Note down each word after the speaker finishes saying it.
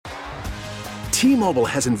T-Mobile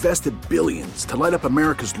has invested billions to light up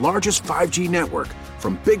America's largest 5G network,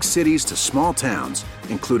 from big cities to small towns,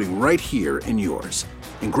 including right here in yours.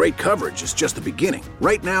 And great coverage is just the beginning.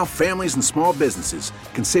 Right now, families and small businesses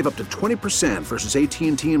can save up to 20% versus AT&T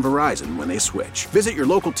and Verizon when they switch. Visit your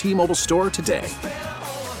local T-Mobile store today.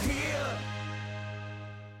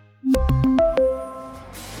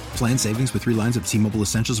 Plan savings with 3 lines of T-Mobile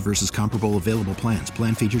Essentials versus comparable available plans.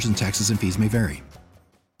 Plan features and taxes and fees may vary.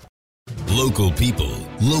 Local people,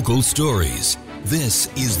 local stories. This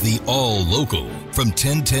is the All Local from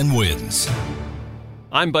 1010 Wins.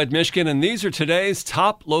 I'm Bud Mishkin, and these are today's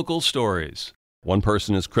top local stories. One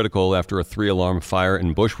person is critical after a 3-alarm fire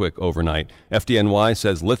in Bushwick overnight. FDNY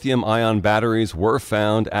says lithium-ion batteries were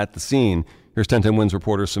found at the scene. Here's 1010 Wins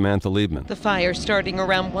reporter Samantha Liebman. The fire starting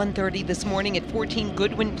around 1:30 this morning at 14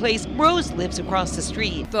 Goodwin Place. Rose lives across the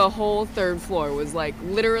street. The whole 3rd floor was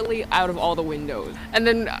literally out of all the windows. And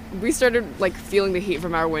then we started feeling the heat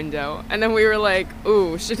from our window. And then we were like,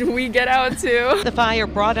 ooh, should we get out too? The fire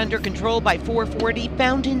brought under control by 440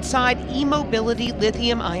 found inside e-mobility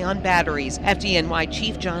lithium-ion batteries. FDNY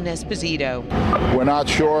Chief John Esposito. We're not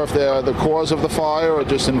sure if they're the cause of the fire or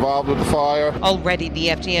just involved with the fire. Already the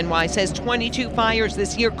FDNY says 22 fires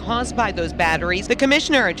this year caused by those batteries. The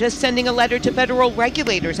commissioner just sending a letter to federal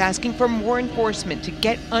regulators asking for more enforcement to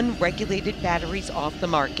get unregulated batteries off the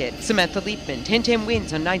market. Samantha Liebman, 1010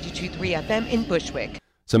 Wins on 92.3 FM in Bushwick.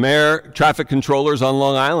 Some air traffic controllers on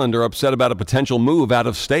Long Island are upset about a potential move out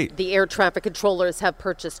of state. The air traffic controllers have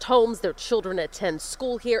purchased homes, their children attend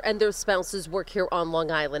school here, and their spouses work here on Long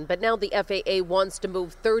Island. But now the FAA wants to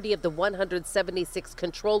move 30 of the 176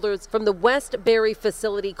 controllers from the West Barre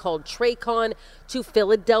facility called Tracon to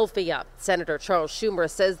Philadelphia. Senator Charles Schumer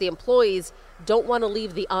says the employees don't want to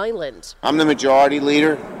leave the island. I'm the majority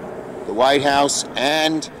leader. The White House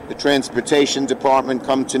and the Transportation Department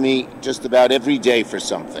come to me just about every day for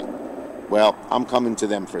something. Well, I'm coming to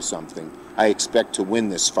them for something. I expect to win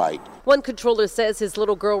this fight. One controller says his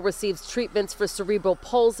little girl receives treatments for cerebral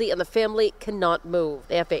palsy and the family cannot move.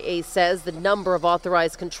 The FAA says the number of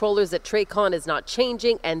authorized controllers at Tracon is not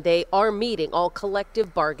changing and they are meeting all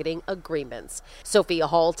collective bargaining agreements. Sophia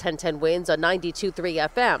Hall, 1010 Wins on 92.3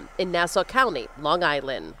 FM in Nassau County, Long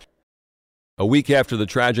Island. A week after the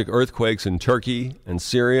tragic earthquakes in Turkey and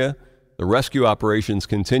Syria, the rescue operations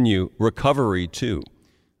continue, recovery too.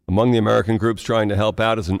 Among the American groups trying to help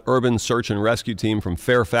out is an urban search and rescue team from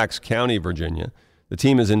Fairfax County, Virginia. The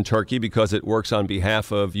team is in Turkey because it works on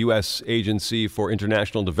behalf of U.S. Agency for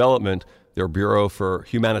International Development, their Bureau for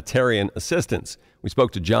Humanitarian Assistance. We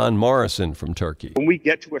spoke to John Morrison from Turkey. When we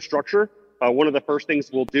get to a structure, one of the first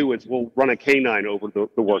things we'll do is we'll run a canine over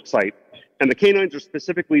the work site. And the canines are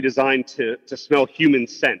specifically designed to smell human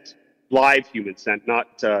scent, live human scent,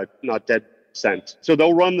 not dead scent. So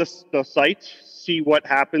they'll run the site, see what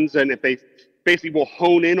happens, and if they basically will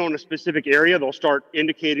hone in on a specific area, they'll start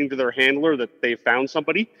indicating to their handler that they found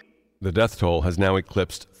somebody. The death toll has now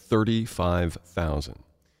eclipsed 35,000.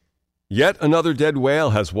 Yet another dead whale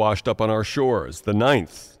has washed up on our shores, the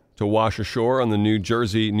 9th to wash ashore on the New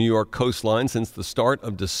Jersey-New York coastline since the start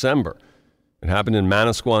of December. It happened in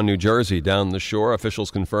Manasquan, New Jersey. Down the shore,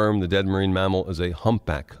 officials confirm the dead marine mammal is a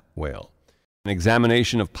humpback whale. An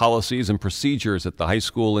examination of policies and procedures at the high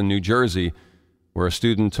school in New Jersey, where a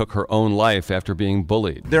student took her own life after being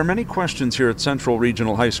bullied. There are many questions here at Central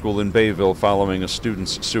Regional High School in Bayville following a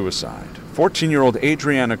student's suicide. 14-year-old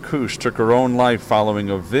Adriana Kush took her own life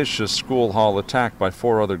following a vicious school hall attack by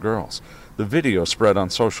 4 other girls. The video spread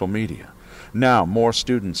on social media. Now, more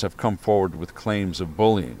students have come forward with claims of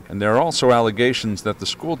bullying, and there are also allegations that the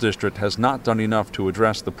school district has not done enough to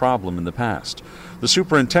address the problem in the past. The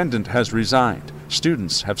superintendent has resigned.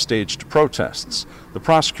 Students have staged protests. The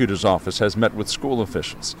prosecutor's office has met with school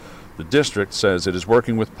officials. The district says it is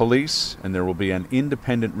working with police, and there will be an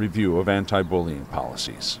independent review of anti-bullying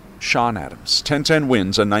policies. Sean Adams, 1010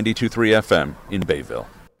 Wins on 92.3 FM in Bayville.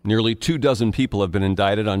 Nearly 24 people have been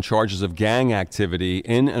indicted on charges of gang activity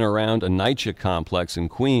in and around a NYCHA complex in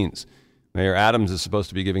Queens. Mayor Adams is supposed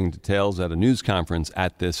to be giving details at a news conference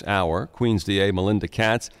at this hour. Queens DA Melinda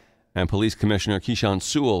Katz and Police Commissioner Keechant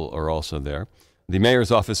Sewell are also there. The mayor's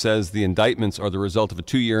office says the indictments are the result of a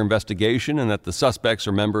 2-year investigation and that the suspects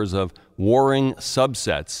are members of warring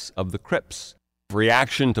subsets of the Crips.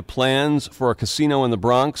 Reaction to plans for a casino in the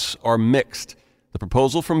Bronx are mixed. The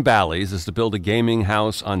proposal from Bally's is to build a gaming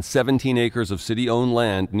house on 17 acres of city-owned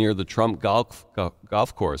land near the Trump golf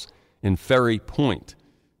course in Ferry Point.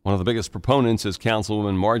 One of the biggest proponents is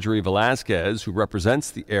Councilwoman Marjorie Velasquez, who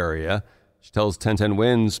represents the area. She tells 1010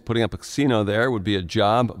 Wins putting up a casino there would be a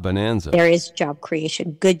job bonanza. There is job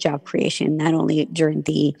creation, good job creation, not only during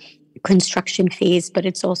the construction phase, but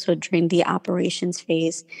it's also during the operations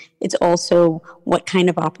phase. It's also what kind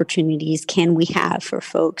of opportunities can we have for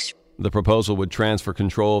folks. The proposal would transfer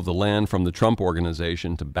control of the land from the Trump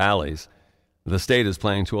Organization to Bally's. The state is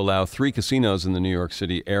planning to allow 3 casinos in the New York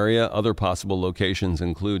City area. Other possible locations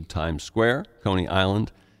include Times Square, Coney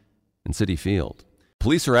Island, and Citi Field.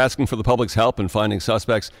 Police are asking for the public's help in finding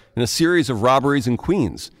suspects in a series of robberies in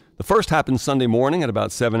Queens. The first happened Sunday morning at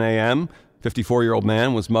about 7 a.m. A 54-year-old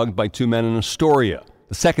man was mugged by 2 men in Astoria.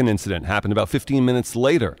 The second incident happened about 15 minutes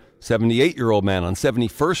later. A 78-year-old man on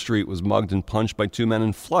 71st Street was mugged and punched by 2 men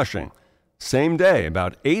in Flushing. Same day,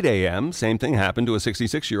 about 8 a.m., same thing happened to a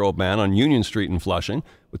 66-year-old man on Union Street in Flushing,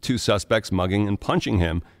 with 2 suspects mugging and punching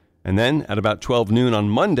him. And then, at about 12 noon on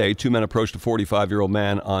Monday, 2 men approached a 45-year-old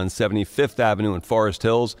man on 75th Avenue in Forest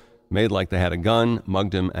Hills, made like they had a gun,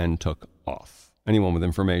 mugged him, and took off. Anyone with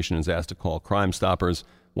information is asked to call Crime Stoppers,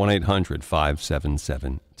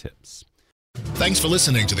 1-800-577-TIPS. Thanks for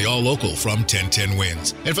listening to the All Local from 1010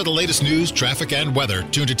 Wins. And for the latest news, traffic, and weather,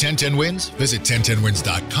 tune to 1010 Wins, visit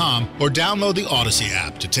 1010wins.com, or download the Odyssey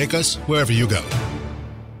app to take us wherever you go.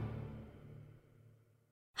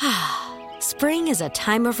 Spring is a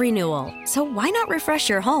time of renewal, so why not refresh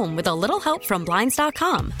your home with a little help from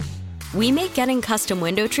Blinds.com? We make getting custom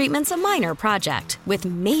window treatments a minor project with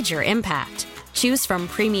major impact. Choose from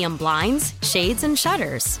premium blinds, shades, and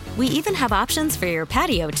shutters. We even have options for your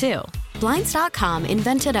patio, too. Blinds.com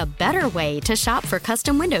invented a better way to shop for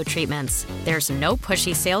custom window treatments. There's no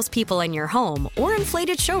pushy salespeople in your home or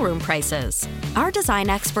inflated showroom prices. Our design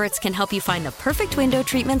experts can help you find the perfect window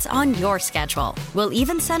treatments on your schedule. We'll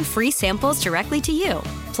even send free samples directly to you.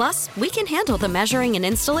 Plus, we can handle the measuring and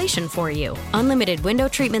installation for you. Unlimited window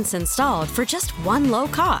treatments installed for just one low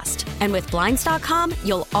cost. And with Blinds.com,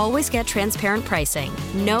 you'll always get transparent pricing.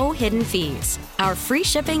 No hidden fees. Our free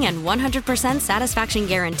shipping and 100% satisfaction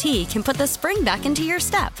guarantee can put the spring back into your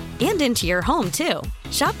step and into your home, too.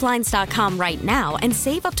 Shop Blinds.com right now and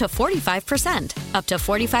save up to 45%. Up to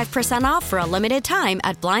 45% off for a limited time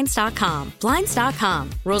at Blinds.com. Blinds.com.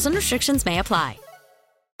 Rules and restrictions may apply.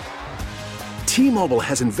 T-Mobile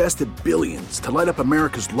has invested billions to light up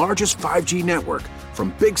America's largest 5G network,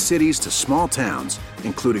 from big cities to small towns,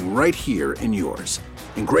 including right here in yours.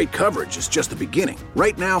 And great coverage is just the beginning.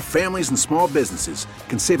 Right now, families and small businesses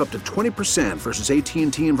can save up to 20% versus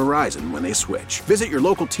AT&T and Verizon when they switch. Visit your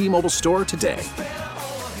local T-Mobile store today.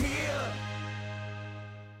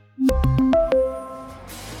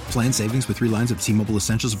 Plan savings with 3 lines of T-Mobile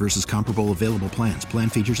Essentials versus comparable available plans. Plan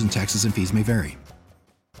features and taxes and fees may vary.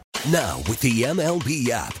 Now, with the MLB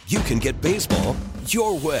app, you can get baseball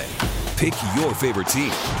your way. Pick your favorite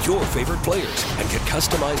team, your favorite players, and get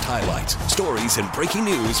customized highlights, stories, and breaking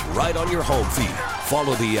news right on your home feed.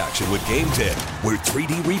 Follow the action with Game 10, where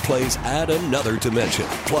 3D replays add another dimension.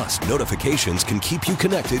 Plus, notifications can keep you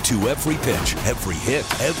connected to every pitch, every hit,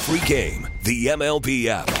 every game. The MLB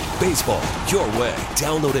app. Baseball your way.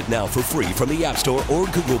 Download it now for free from the App Store or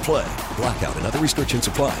Google Play. Blackout and other restrictions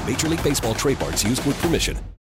apply. Major League Baseball trademarks used with permission.